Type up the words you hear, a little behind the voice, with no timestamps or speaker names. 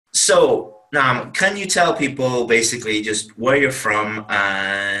So, can you tell people basically just where you're from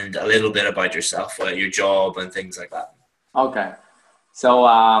and a little bit about yourself, your job and things like that? Okay. So,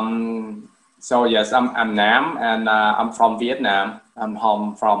 so yes, I'm Nam, and I'm from Vietnam. I'm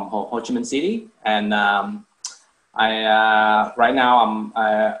home from Ho Chi Minh City, and right now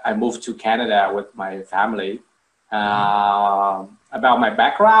I moved to Canada with my family. About my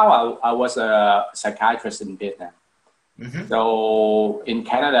background, I was a psychiatrist in Vietnam. So in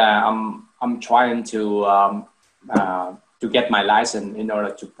Canada, I'm trying to get my license in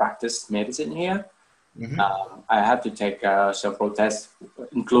order to practice medicine here. I had to take several tests,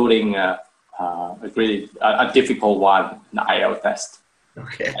 including a difficult one, an IELTS test.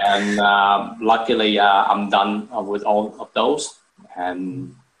 Okay. And luckily, I'm done with all of those,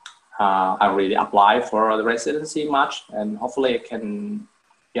 and I really apply for the residency much, and hopefully I can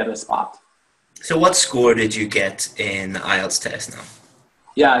get a spot. So what score did you get in the IELTS test now?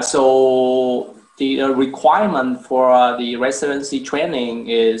 Yeah, so the requirement for the residency training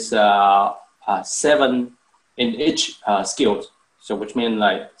is 7 in each skill. So which means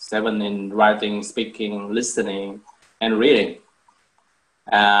like 7 in writing, speaking, listening, and reading.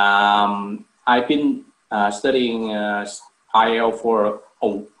 I've been studying IELTS for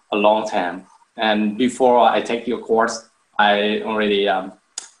a long time. And before I take your course, I already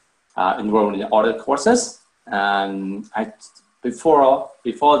enrolled in other courses. And before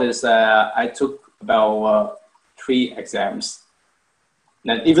this, I took about 3 exams.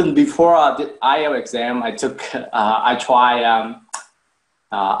 And even before the IELTS exam, I tried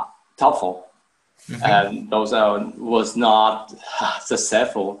TOEFL, and those was not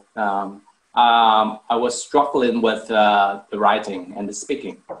successful. I was struggling with the writing and the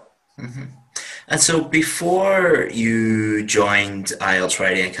speaking. And so before you joined IELTS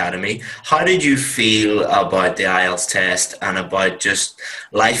Writing Academy, how did you feel about the IELTS test and about just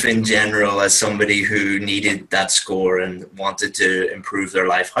life in general as somebody who needed that score and wanted to improve their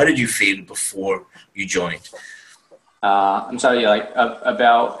life? How did you feel before you joined? I'm sorry, like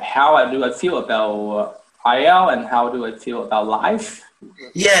about how do I feel about IELTS and how do I feel about life?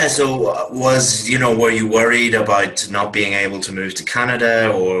 Yeah, so were you worried about not being able to move to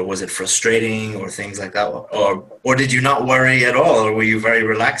Canada, or was it frustrating or things like that? Or did you not worry at all, or were you very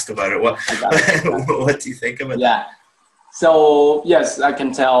relaxed about it? What do you think about that? Yeah, so yes, I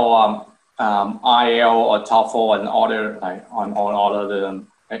can tell IELTS or TOEFL and other on all of the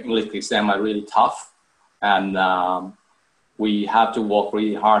English exam are really tough, and we have to work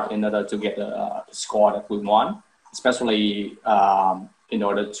really hard in order to get the score that we want, especially in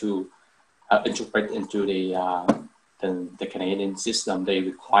order to integrate into the Canadian system. They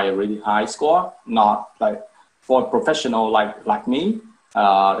require really high score, not like for a professional like me.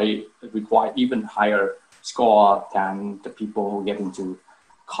 They require even higher score than the people who get into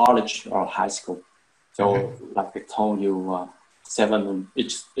college or high school. So like I told you, 7 in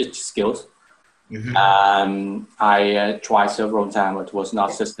each skills. I tried several times, but was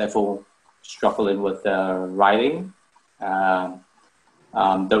not successful, struggling with writing.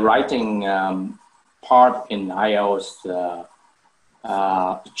 The writing part in IELTS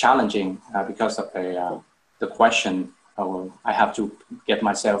challenging because of the question. I have to get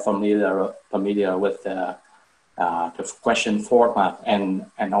myself familiar with the question format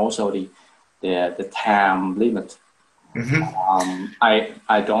and also the time limit.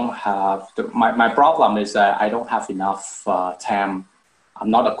 I don't have my problem is that I don't have enough time. I'm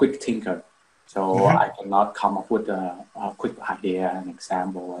not a quick thinker, so I cannot come up with a quick idea, an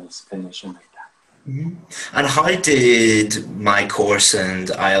example, an explanation like that. And how did my course and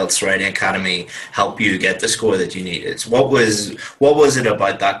IELTS Writing Academy help you get the score that you needed? What was it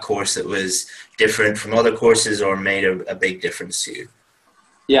about that course that was different from other courses or made a big difference to you?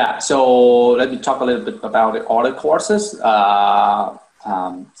 Yeah, so let me talk a little bit about the other courses.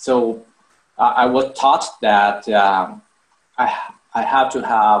 So I was taught that I have to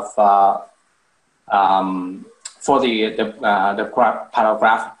have for the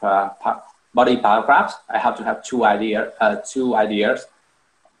paragraph body paragraphs. I have to have two ideas,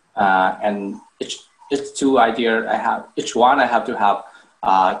 and each two ideas each one I have to have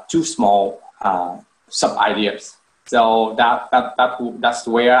 2 small sub ideas. So that's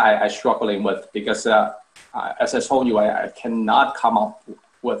where I struggling with, because as I told you, I cannot come up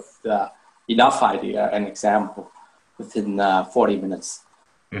with enough idea and example within 40 minutes.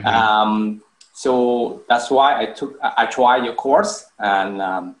 So that's why I tried your course, and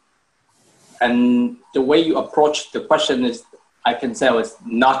the way you approach the question is, I can tell it's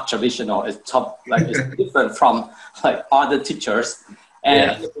not traditional. It's tough, like it's different from like other teachers.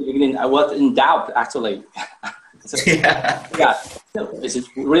 And in the beginning, I was in doubt actually. So, Yeah. yeah, is it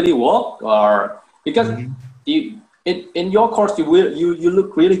really work? Or because Mhm. you in your course you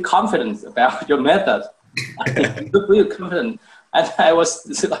look really confident about your method. You look really confident, and I was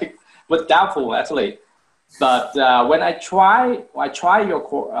like was doubtful actually. But when I try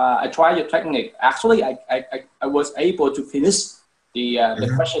your technique. Actually, I was able to finish the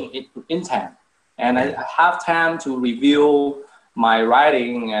Mhm. question in time, and Yeah. I have time to review my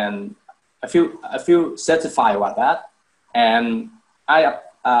writing, and I feel satisfied about that. And I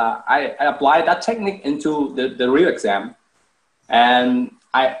applied that technique into the real exam, and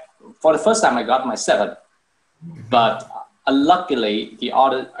for the first time I got my 7, Mhm. but luckily the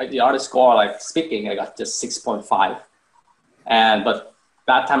other score like speaking I got just 6.5, and but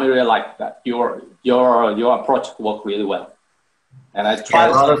that time I realized that your approach worked really well, and I Yeah, a tried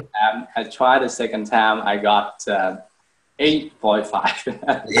the lot second of time. I got 8.5.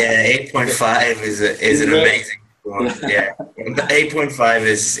 yeah, 8.5 is In an minutes. amazing score. Yeah. Yeah, 8.5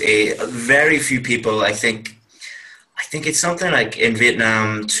 is a very few people. I think it's something like in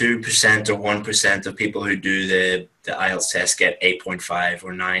Vietnam, 2% or 1% of people who do the IELTS test get 8.5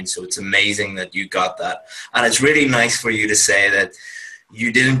 or 9. So it's amazing that you got that, and it's really nice for you to say that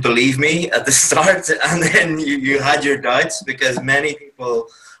you didn't believe me at the start and then you had your doubts, because many people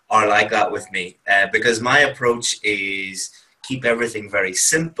are like that with me, because my approach is keep everything very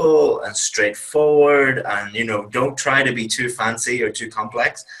simple and straightforward, and don't try to be too fancy or too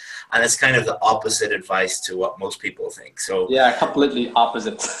complex, and it's kind of the opposite advice to what most people think. So Yeah, completely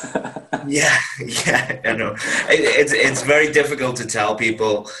opposite. yeah, yeah, I know. It's very difficult to tell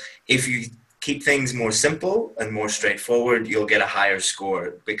people, if you keep things more simple and more straightforward, you'll get a higher score,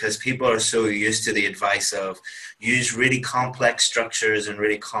 because people are so used to the advice of use really complex structures and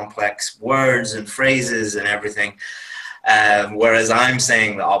really complex words and phrases and everything. Whereas I'm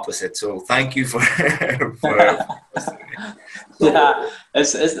saying the opposite. So thank you for for listening. So Yeah,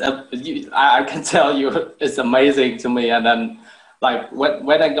 I can tell you it's amazing to me. And then like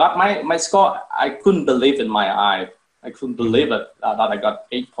when I got my score, I couldn't believe in my eye. I couldn't mhm. believe it that I got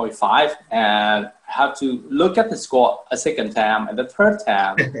 8.5, and I had to look at the score a second time and the third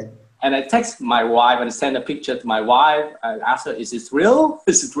time. And I text my wife and send a picture to my wife. I asked her, "Is this real?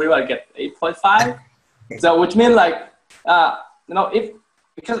 Is it real? I get 8.5." So which means like, uh, if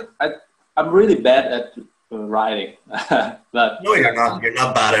because I'm really bad at writing, but No, you're not. You're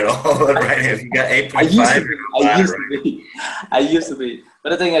not bad at all, I, right? If you got I used 8.5, to you're be. not bad at writing. I used to be. But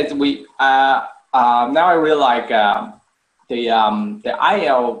the thing is, now I realize the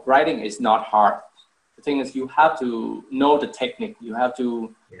IELTS writing is not hard. The thing is, you have to know the technique. You have to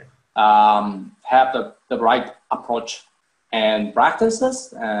Yeah. have the right approach and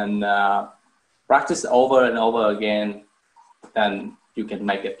practices, and practice over and over again. Then you can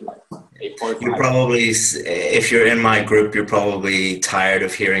make it like You're 8.5. probably, if you're in my group, you're probably tired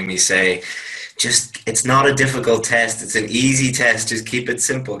of hearing me say, just, it's not a difficult test. It's an easy test. Just keep it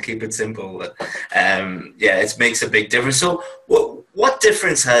simple. Keep it simple. Yeah, it makes a big difference. So what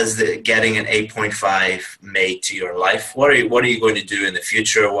difference has getting an 8.5 made to your life? What are you going to do in the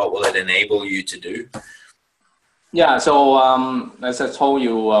future? What will it enable you to do? Yeah. So as I told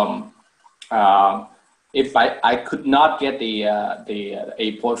you, uh, if I could not get the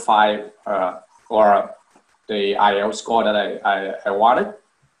 8.5 or the IELTS score that I wanted,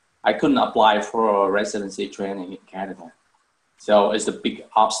 I couldn't apply for a residency training in Canada. So it's a big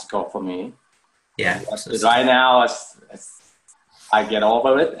obstacle for me. Yeah, But so it's right now, I get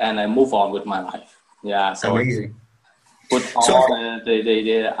over it and I move on with my life. Yeah. So amazing. put So all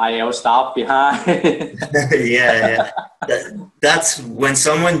the IELTS stuff behind. yeah, yeah. That's when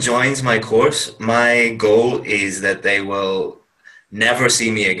someone joins my course, my goal is that they will never see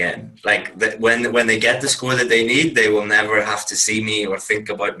me again. Like that when they get the score that they need, they will never have to see me or think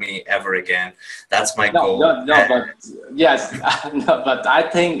about me ever again. That's my No, goal. no, no, but yes, no, but I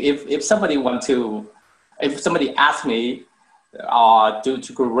think if somebody if somebody asks me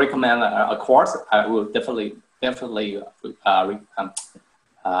to recommend a course, I will definitely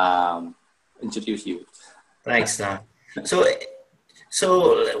introduce you. Thanks, Don. So so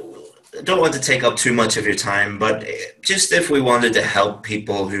I don't want to take up too much of your time, but just if we wanted to help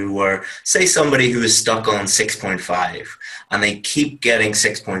people who were, say, somebody who is stuck on 6.5 and they keep getting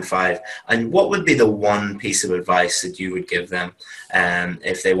 6.5, and what would be the one piece of advice that you would give them,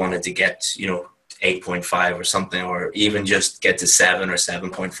 if they wanted to get, 8.5 or something, or even just get to 7 or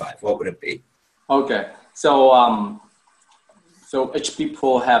 7.5? What would it be? Okay, so so each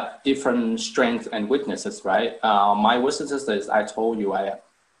people have different strengths and weaknesses, right? My weaknesses is I told you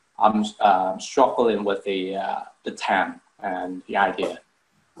I'm struggling with the time and the idea.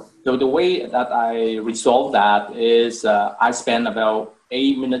 So the way that I resolve that is I spend about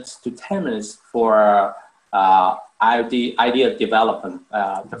 8 minutes to 10 minutes for idea development.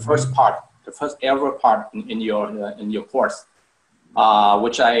 The first part, the first ever part in your course,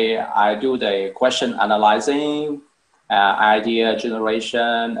 which I do the question analyzing, idea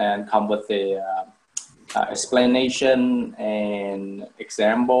generation, and come with the explanation and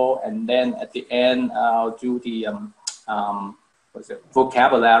example, and then at the end I'll do the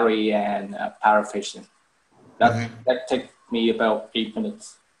vocabulary and paraphrasing. That takes me about 8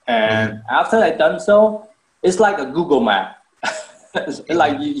 minutes. And after I done so, it's like a Google map. It's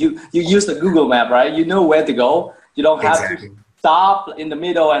like you use the Google map, right? You know where to go. You don't have to stop in the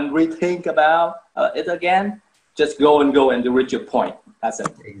middle and rethink about it again. Just go and reach your point. That's it.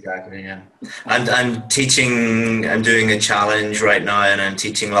 Exactly, yeah. And I'm doing a challenge right now, and I'm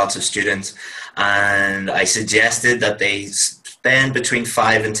teaching lots of students, and I suggested that they spend between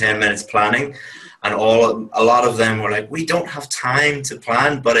 5 and 10 minutes planning, and a lot of them were like, we don't have time to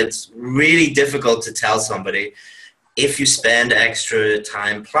plan. But it's really difficult to tell somebody, if you spend extra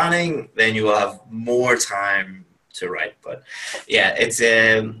time planning, then you will have more time to write. But yeah, it's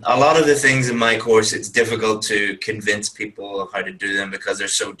a lot of the things in my course, it's difficult to convince people of how to do them because they're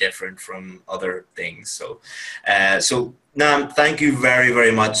so different from other things. So Nam, thank you very,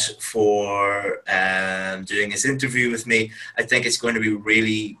 very much for doing this interview with me. I think it's going to be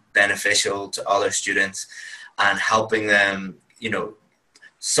really beneficial to other students and helping them,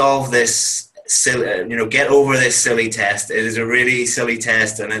 solve this get over this silly test. It is a really silly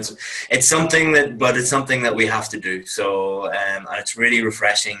test, and it's something that we have to do. So and it's really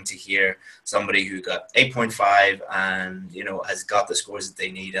refreshing to hear somebody who got 8.5 and has got the scores that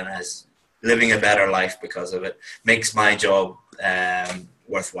they need and has living a better life because of it. Makes my job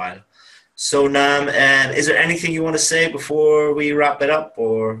worthwhile. So Nam, is there anything you want to say before we wrap it up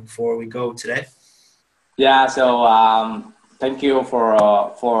or before we go today? Yeah. So. Thank you for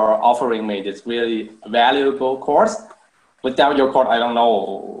offering me this really valuable course. Without your course, I don't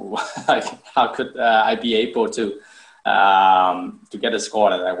know how could I be able to get the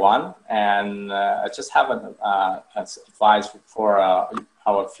score that I want. And I just have an advice for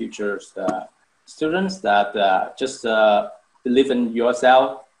our future students that just believe in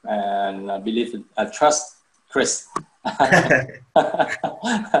yourself and trust Chris.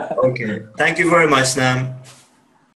 Okay. Thank you very much, Nam.